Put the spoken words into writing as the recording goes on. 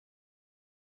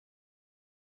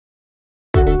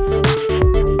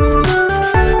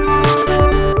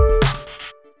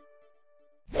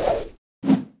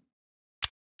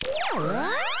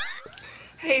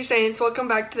Saints, welcome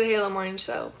back to the Halo Morning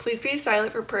Show. Please be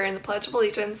silent for prayer and the Pledge of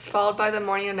Allegiance, followed by the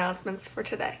morning announcements for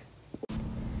today.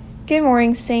 Good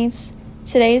morning, Saints.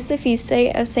 Today is the feast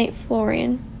day of St.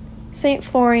 Florian. St.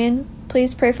 Florian,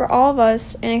 please pray for all of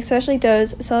us, and especially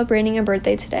those celebrating a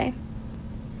birthday today.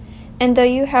 And though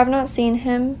you have not seen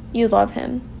him, you love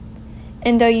him.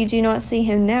 And though you do not see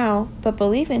him now, but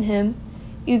believe in him,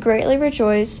 you greatly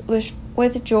rejoice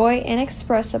with joy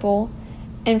inexpressible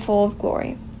and full of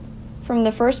glory. From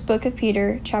the first book of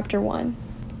Peter, chapter 1.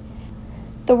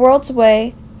 The world's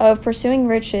way of pursuing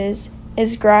riches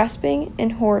is grasping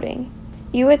and hoarding.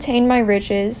 You attain my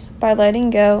riches by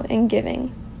letting go and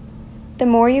giving. The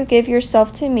more you give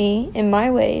yourself to me in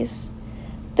my ways,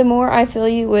 the more I fill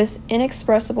you with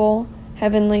inexpressible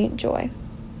heavenly joy.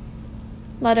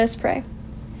 Let us pray.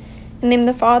 In the name of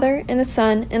the Father, and the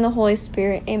Son, and the Holy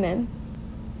Spirit. Amen.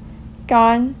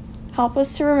 God, help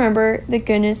us to remember the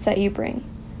goodness that you bring.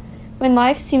 When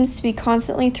life seems to be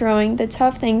constantly throwing the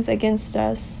tough things against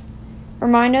us,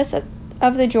 remind us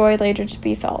of the joy later to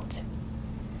be felt.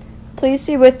 Please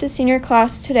be with the senior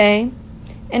class today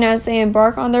and as they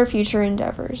embark on their future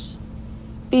endeavors.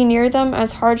 Be near them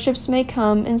as hardships may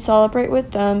come and celebrate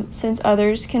with them since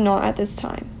others cannot at this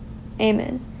time.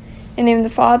 Amen. In the name of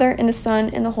the Father, and the Son,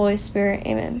 and the Holy Spirit.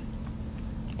 Amen.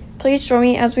 Please join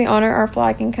me as we honor our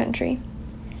flag and country.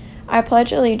 I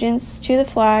pledge allegiance to the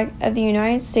flag of the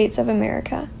United States of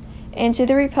America, and to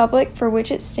the republic for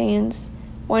which it stands,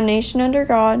 one nation under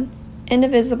God,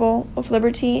 indivisible, with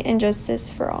liberty and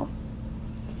justice for all.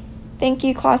 Thank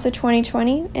you, class of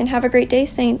 2020, and have a great day,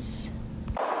 Saints.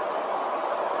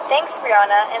 Thanks,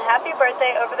 Brianna, and happy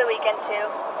birthday over the weekend to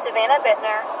Savannah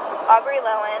Bittner, Aubrey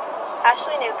Lowen,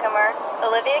 Ashley Newcomer,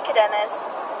 Olivia Cadenas,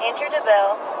 Andrew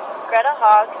DeVille, Greta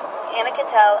Hogg, Anna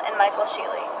Cattell, and Michael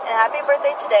Sheely. And happy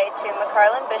birthday today to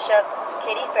McCarlin Bishop,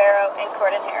 Katie Farrow, and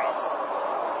Corden Harris.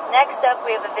 Next up,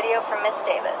 we have a video from Miss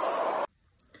Davis.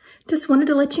 Just wanted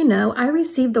to let you know I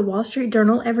receive the Wall Street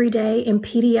Journal every day in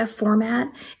PDF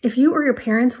format. If you or your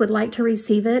parents would like to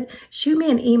receive it, shoot me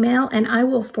an email and I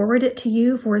will forward it to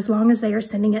you for as long as they are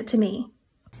sending it to me.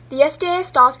 The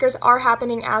SDAS Oscars are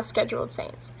happening as scheduled,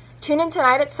 Saints. Tune in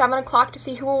tonight at 7 o'clock to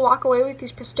see who will walk away with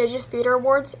these prestigious theater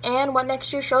awards and what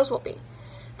next year's shows will be.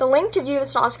 The link to view the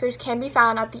Oscars can be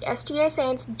found at the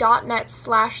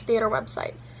stasaints.net/theater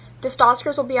website. The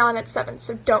Oscars will be on at 7,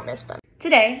 so don't miss them.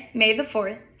 Today, May the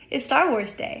 4th, is Star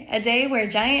Wars Day, a day where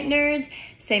giant nerds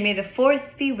say May the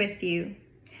 4th be with you.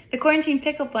 The quarantine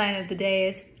pickup line of the day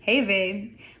is, "Hey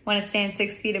babe, want to stand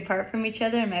 6 feet apart from each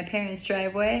other in my parents'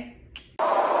 driveway?"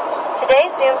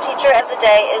 Today's Zoom teacher of the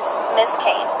day is Miss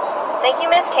Kane. Thank you,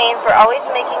 Miss Kane, for always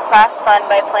making class fun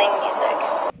by playing music.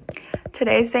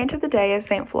 Today's saint of the day is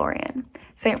St. Florian.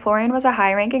 St. Florian was a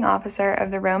high-ranking officer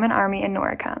of the Roman army in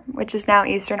Noricum, which is now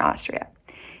eastern Austria.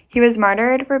 He was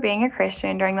martyred for being a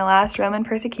Christian during the last Roman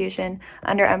persecution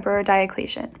under Emperor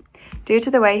Diocletian. Due to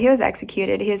the way he was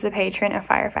executed, he is the patron of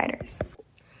firefighters.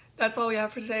 That's all we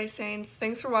have for today, Saints.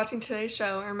 Thanks for watching today's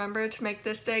show, and remember to make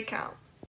this day count.